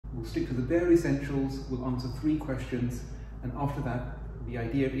We'll stick to the bare essentials, we'll answer 3 questions, and after that, the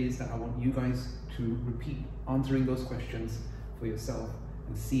idea is that I want you guys to repeat answering those questions for yourself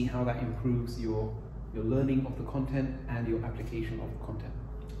and see how that improves your learning of the content and your application of the content.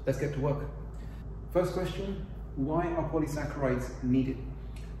 Let's get to work. First question, why are polysaccharides needed?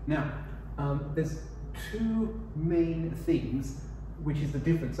 Now, there's 2 main things which is the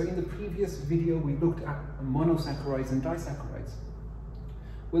difference. So in the previous video, we looked at monosaccharides and disaccharides.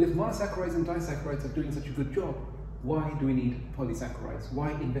 Well, if monosaccharides and disaccharides are doing such a good job, why do we need polysaccharides?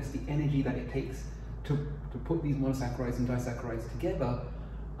 Why invest the energy that it takes to put these monosaccharides and disaccharides together?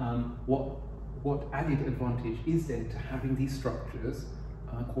 What added advantage is there to having these structures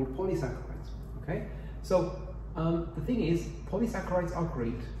called polysaccharides? Okay, so the thing is, polysaccharides are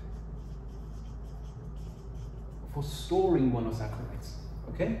great for storing monosaccharides.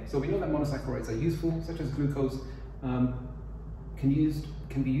 Okay, so we know that monosaccharides are useful, such as glucose,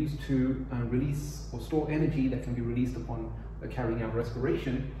 can be used to release or store energy that can be released upon carrying out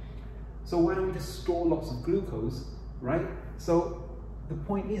respiration. So why don't we just store lots of glucose, right? So the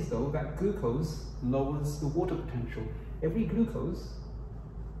point is though that glucose lowers the water potential. Every glucose,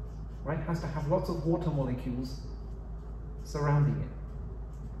 right, has to have lots of water molecules surrounding it.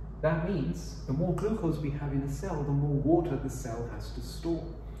 That means the more glucose we have in a cell, the more water the cell has to store,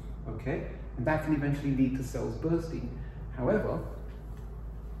 okay? And that can eventually lead to cells bursting. However,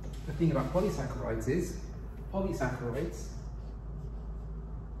 the thing about polysaccharides is, polysaccharides,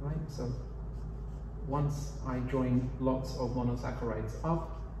 right? So once I join lots of monosaccharides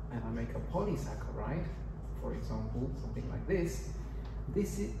up and I make a polysaccharide, for example, something like this,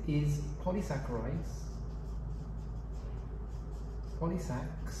 this is polysaccharides.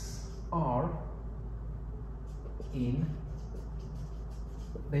 Polysacs are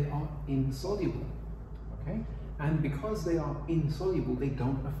insoluble, okay? And because they are insoluble, they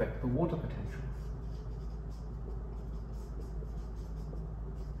don't affect the water potential.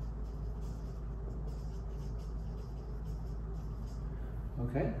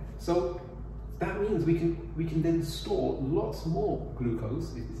 Okay, so that means we can then store lots more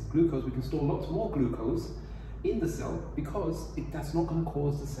glucose. If it's glucose, we can store lots more glucose in the cell because that's not going to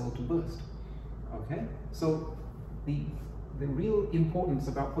cause the cell to burst. Okay, so the real importance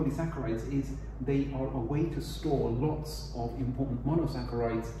about polysaccharides is they are a way to store lots of important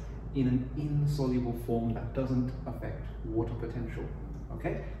monosaccharides in an insoluble form that doesn't affect water potential.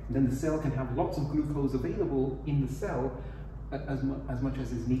 Okay, and then the cell can have lots of glucose available in the cell as much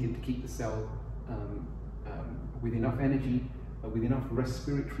as is needed to keep the cell with enough energy, with enough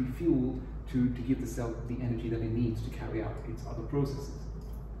respiratory fuel to give the cell the energy that it needs to carry out its other processes.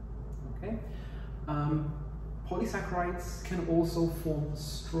 Okay. Polysaccharides can also form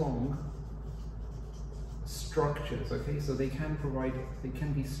strong structures, okay? So they can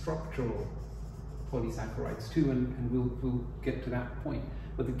be structural polysaccharides too, and we'll get to that point.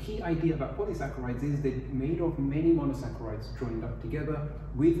 But the key idea about polysaccharides is they're made of many monosaccharides joined up together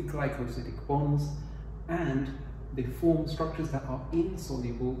with glycosidic bonds, and they form structures that are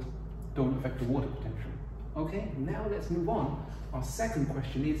insoluble, don't affect the water potential. Okay, now let's move on. Our second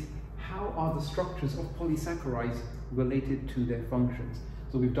question is, how are the structures of polysaccharides related to their functions?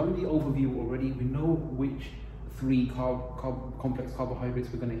 So we've done the overview already. We know which 3 complex carbohydrates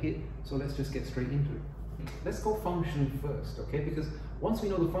we're going to hit. So let's just get straight into it. Let's go function first, okay? Because once we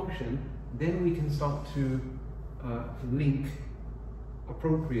know the function, then we can start to link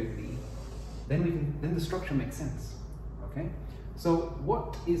appropriately. Then the structure makes sense, okay? So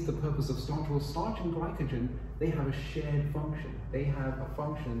what is the purpose of starch? Well, starch and glycogen, they have a shared function. They have a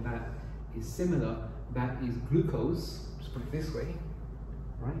function that is similar, that is glucose, just put it this way,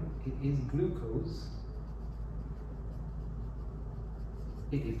 right? It is glucose.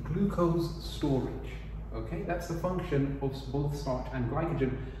 It is glucose storage, okay? That's the function of both starch and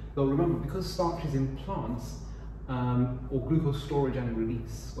glycogen. Though remember, because starch is in plants, or glucose storage and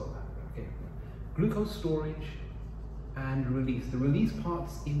release, well, okay. Glucose storage and release. The release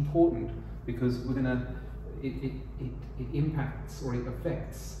part's important because it impacts or it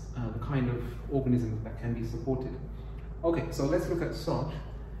affects the kind of organisms that can be supported. Okay, so let's look at starch.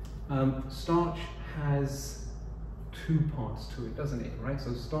 Starch has 2 parts to it, doesn't it? Right?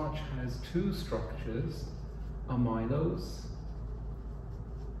 So starch has 2 structures: amylose,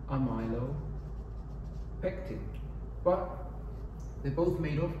 amylopectin. But they're both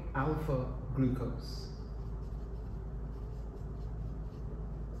made of alpha glucose.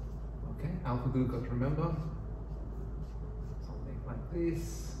 Okay, alpha glucose, remember? Something like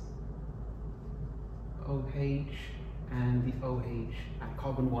this. OH, and the OH at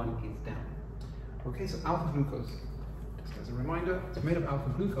carbon 1 is down. Okay, so alpha glucose. Just As a reminder, it's made of alpha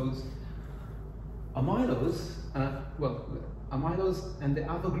glucose. Amylose, amylose and the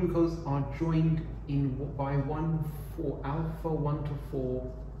alpha glucose are joined in by alpha 1 to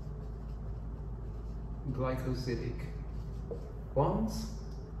 4 glycosidic bonds.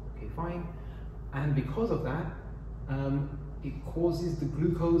 Okay, fine. And because of that, it causes the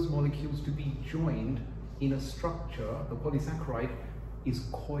glucose molecules to be joined in a structure. The polysaccharide is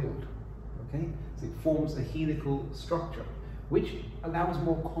coiled. Okay, so it forms a helical structure, which allows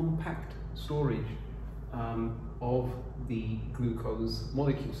more compact storage of the glucose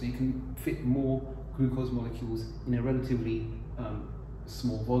molecules. So you can fit more glucose molecules in a relatively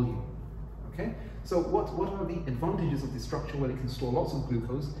small volume. Okay, so what are the advantages of this structure? Well, it can store lots of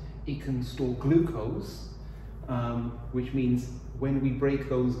glucose. It can store glucose, which means when we break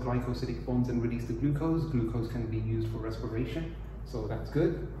those glycosidic bonds and release the glucose, glucose can be used for respiration. So that's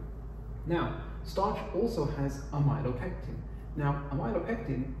good. Now, starch also has amylopectin. Now,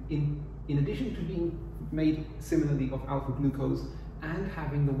 amylopectin, in addition to being made similarly of alpha glucose and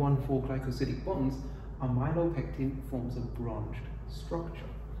having the 1,4 glycosidic bonds, amylopectin forms a branched structure.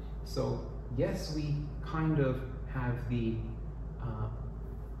 So yes, we kind of have the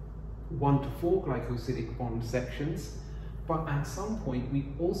 1 to 4 glycosidic bond sections, but at some point we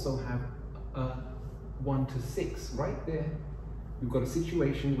also have 1 to 6 right there. We've got a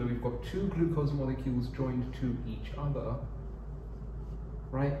situation where we've got 2 glucose molecules joined to each other,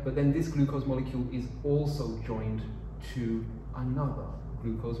 right? But then this glucose molecule is also joined to another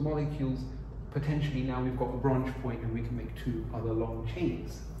glucose molecules. Potentially now we've got a branch point and we can make 2 other long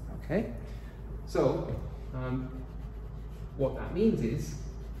chains, okay? So what that means is,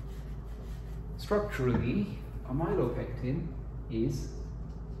 structurally, amylopectin is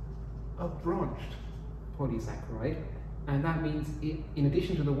a branched polysaccharide, and that means it, in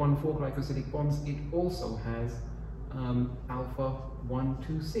addition to the 1,4 glycosidic bonds, it also has alpha 1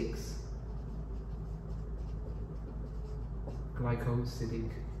 to 6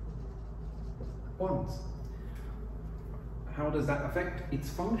 glycosidic bonds. How does that affect its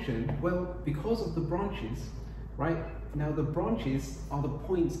function? Well, because of the branches, right? Now the branches are the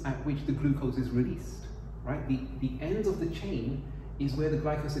points at which the glucose is released, right? The ends of the chain is where the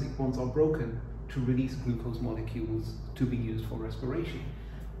glycosidic bonds are broken to release glucose molecules to be used for respiration.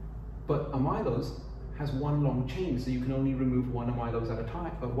 But amylose has one long chain, so you can only remove one amylose at a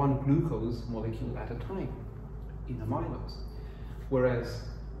time, one glucose molecule at a time in amylose. Whereas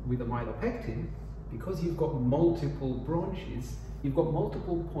with amylopectin, because you've got multiple branches, you've got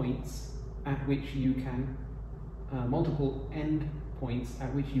multiple points at which you can, multiple end points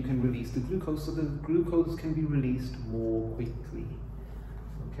at which you can release the glucose, so the glucose can be released more quickly.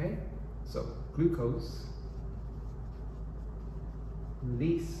 Okay, so glucose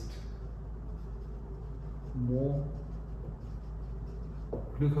released more,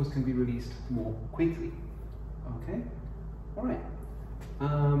 glucose can be released more quickly. Okay, all right.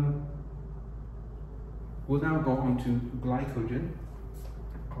 We'll now go on to glycogen,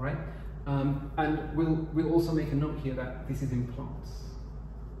 all right? And we'll also make a note here that this is in plants,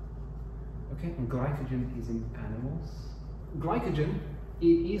 okay? And glycogen is in animals. Glycogen, it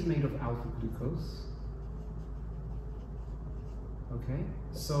is made of alpha glucose, okay?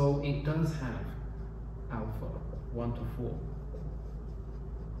 So it does have alpha 1 to 4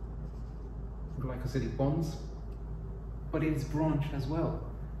 glycosidic bonds, but it's branched as well.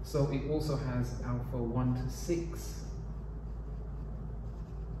 So it also has alpha 1 to 6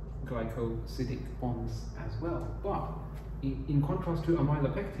 glycosidic bonds as well. But in contrast to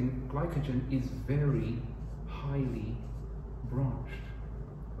amylopectin, glycogen is very highly branched.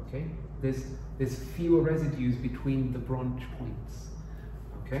 Okay, there's fewer residues between the branch points.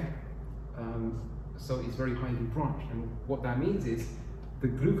 Okay, so it's very highly branched, and what that means is the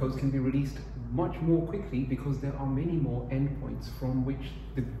glucose can be released much more quickly because there are many more endpoints from which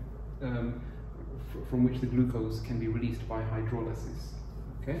the glucose can be released by hydrolysis.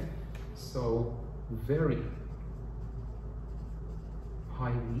 Okay, so very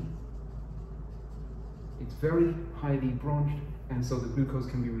it's very highly branched, and so the glucose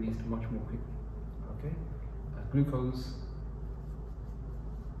can be released much more quickly. Okay, glucose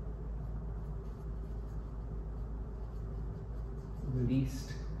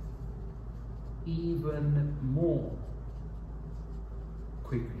released even more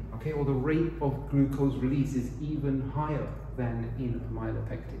quickly, okay, or the rate of glucose release is even higher than in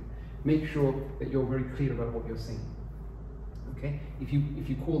amylopectin. Make sure that you're very clear about what you're saying. Okay, if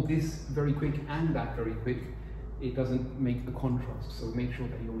you call this very quick and that very quick, it doesn't make the contrast. So make sure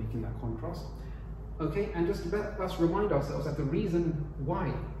that you're making that contrast. Okay, and just let's remind ourselves that the reason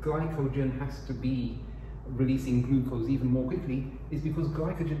why glycogen has to be releasing glucose even more quickly is because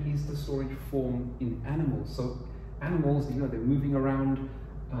glycogen is the storage form in animals. So animals, you know, they're moving around,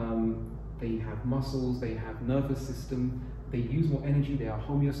 they have muscles, they have nervous system, they use more energy, they are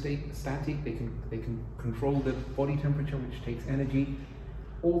homeostatic, they can control the body temperature, which takes energy.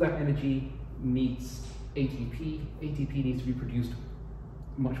 All that energy needs ATP. ATP needs to be produced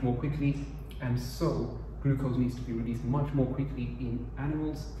much more quickly, and so glucose needs to be released much more quickly in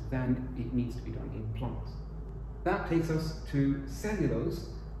animals than it needs to be done in plants. That takes us to cellulose.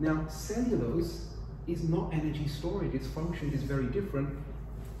 Now, cellulose is not energy storage. Its function is very different.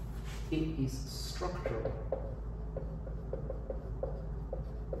 It is structural.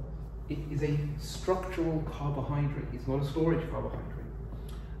 It is a structural carbohydrate. It's not a storage carbohydrate.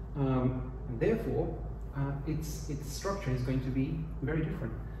 And therefore, its structure is going to be very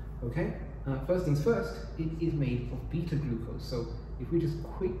different. Okay? First things first, it is made of beta glucose. So if we just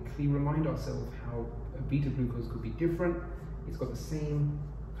quickly remind ourselves how beta glucose could be different, it's got the same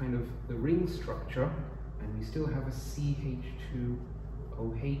kind of the ring structure, and we still have a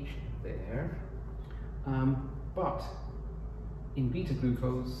CH2OH there. But in beta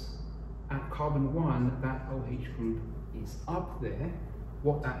glucose, at carbon 1, that OH group is up there.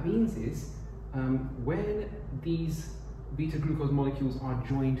 What that means is when these beta glucose molecules are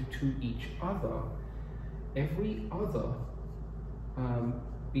joined to each other, every other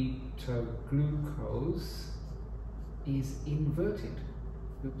beta glucose is inverted.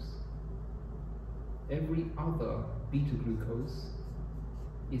 Oops. Every other beta glucose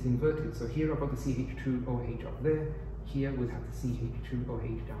is inverted. So here I've got the CH2OH up there. Here we'll have the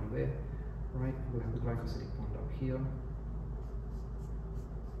CH2OH down there. Right? We'll have the glycosidic bond up here.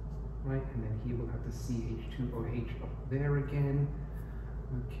 Right, and then here we'll have the CH2OH up there again.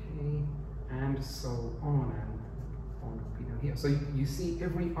 Okay, and so on, and bond will be down here. So you see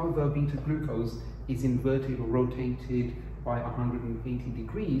every other beta glucose is inverted or rotated by 180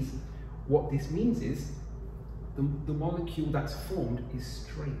 degrees. What this means is the molecule that's formed is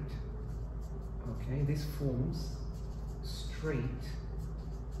straight. Okay, this forms straight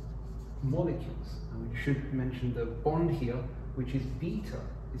molecules. And we should mention the bond here, which is beta.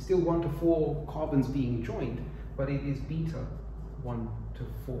 It's still 1 to 4 carbons being joined, but it is beta 1 to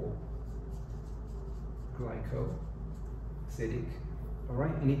 4 glycosidic. All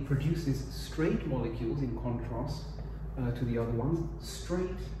right, and it produces straight molecules in contrast to the other ones,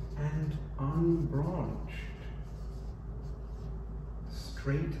 straight and unbranched.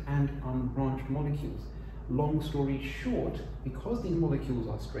 Straight and unbranched molecules. Long story short, because these molecules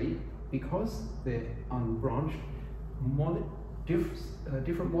are straight, because they're unbranched,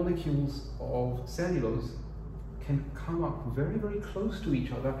 different molecules of cellulose can come up very, very close to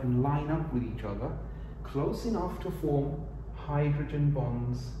each other and line up with each other, close enough to form hydrogen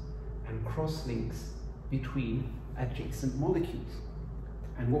bonds and cross-links between adjacent molecules.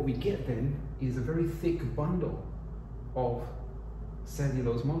 And what we get then is a very thick bundle of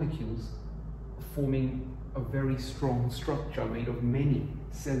cellulose molecules forming a very strong structure made of many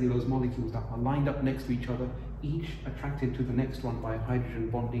cellulose molecules that are lined up next to each other, each attracted to the next one by hydrogen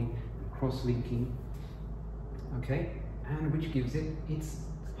bonding and cross-linking, okay, and which gives it its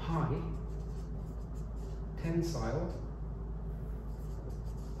high tensile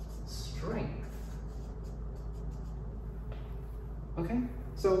strength. Okay,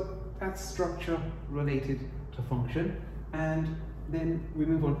 so that's structure related to function, and then we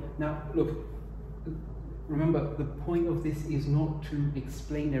move on. Now look, remember, the point of this is not to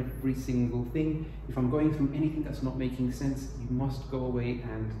explain every single thing. If I'm going through anything that's not making sense, you must go away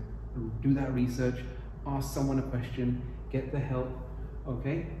and do that research, ask someone a question, get the help,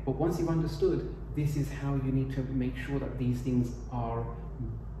 okay? But once you've understood, this is how you need to make sure that these things are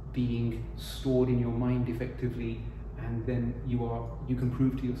being stored in your mind effectively, and then you can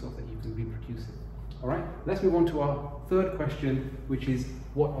prove to yourself that you can reproduce it. All right, let's move on to our third question, which is,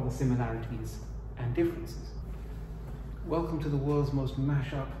 what are the similarities and differences? Welcome to the world's most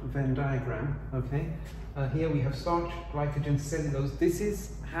mash-up Venn diagram, okay? Here we have starch, glycogen, cellulose. This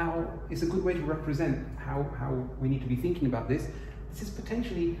is how, it's a good way to represent how we need to be thinking about this. This is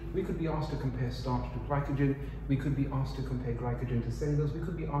potentially, we could be asked to compare starch to glycogen, we could be asked to compare glycogen to cellulose, we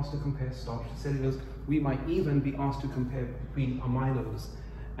could be asked to compare starch to cellulose, we might even be asked to compare between amylose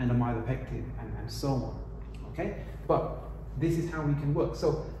and amylopectin and so on, okay? But this is how we can work.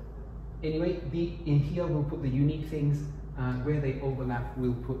 So anyway, in here we'll put the unique things, where they overlap,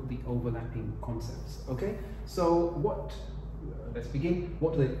 we'll put the overlapping concepts, okay? So let's begin.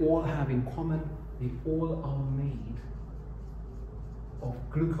 What do they all have in common? They all are made of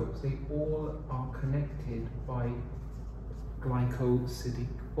glucose. They all are connected by glycosidic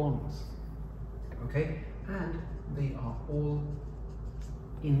bonds, okay? and they are all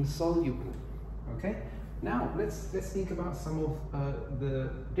insoluble. Okay, now let's think about some of the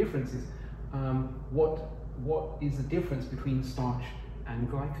differences. What is the difference between starch and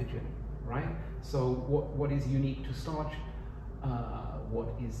glycogen, right? So what is unique to starch? What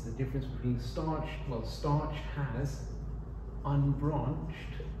is the difference between starch? Well, starch has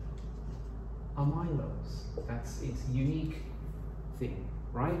unbranched amylose. That's its unique thing,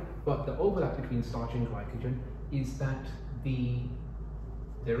 right? But the overlap between starch and glycogen is that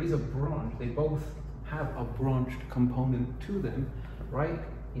there is a branch. They both have a branched component to them, right?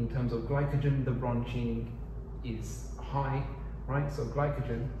 In terms of glycogen, the branching is high, right? So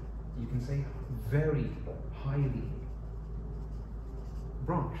glycogen, you can say, very highly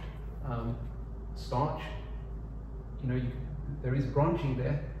branched. Starch, there is branching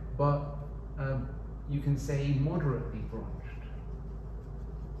there, but you can say moderately branched.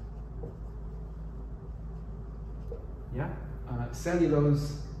 Yeah,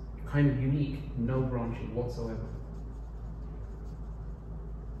 cellulose, kind of unique, no branching whatsoever.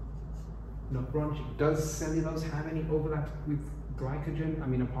 No branching. Does cellulose have any overlap with glycogen? I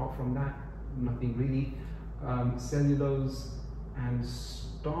mean, apart from that, nothing really. Cellulose and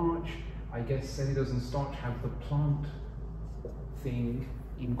starch, I guess cellulose and starch have the plant thing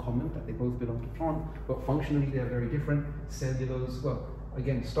in common, that they both belong to plant, but functionally they're very different. Cellulose, well,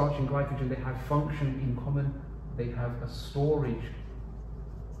 again, starch and glycogen, they have function in common. They have a storage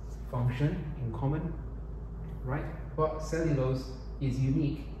function in common, right? But cellulose is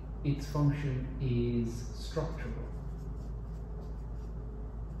unique. Its function is structural.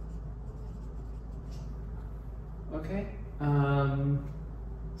 Okay.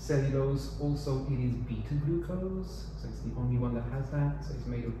 Cellulose also, it is beta glucose, so it's the only one that has that. So it's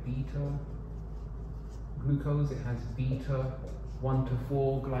made of beta glucose. It has beta 1 to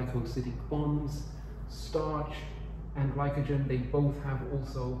 4 glycosidic bonds. Starch and glycogen, they both have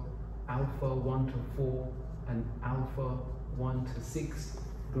also alpha 1 to 4 and alpha 1 to 6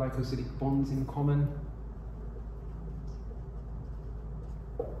 glycosidic bonds in common.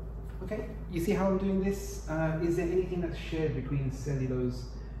 Okay, you see how I'm doing this? Is there anything that's shared between cellulose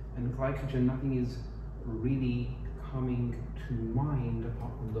and glycogen? Nothing is really coming to mind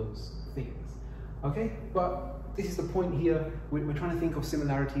apart from those things. Okay, but this is the point here. We're trying to think of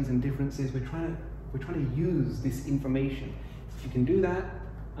similarities and differences. We're trying to use this information. If you can do that,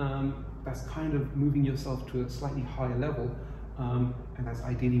 that's kind of moving yourself to a slightly higher level, and that's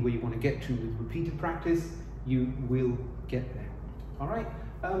ideally where you want to get to. With repeated practice, you will get there. All right,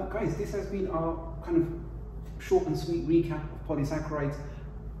 guys, this has been our kind of short and sweet recap of polysaccharides.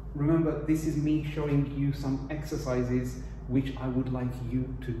 Remember, this is me showing you some exercises which I would like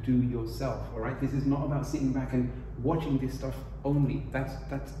you to do yourself. All right, this is not about sitting back and watching this stuff only.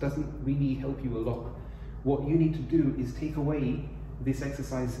 That doesn't really help you a lot. What you need to do is take away this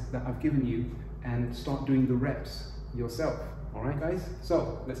exercise that I've given you and start doing the reps yourself. All right, guys,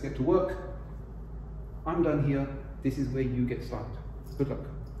 so let's get to work. I'm done here. This is where you get started. Good luck.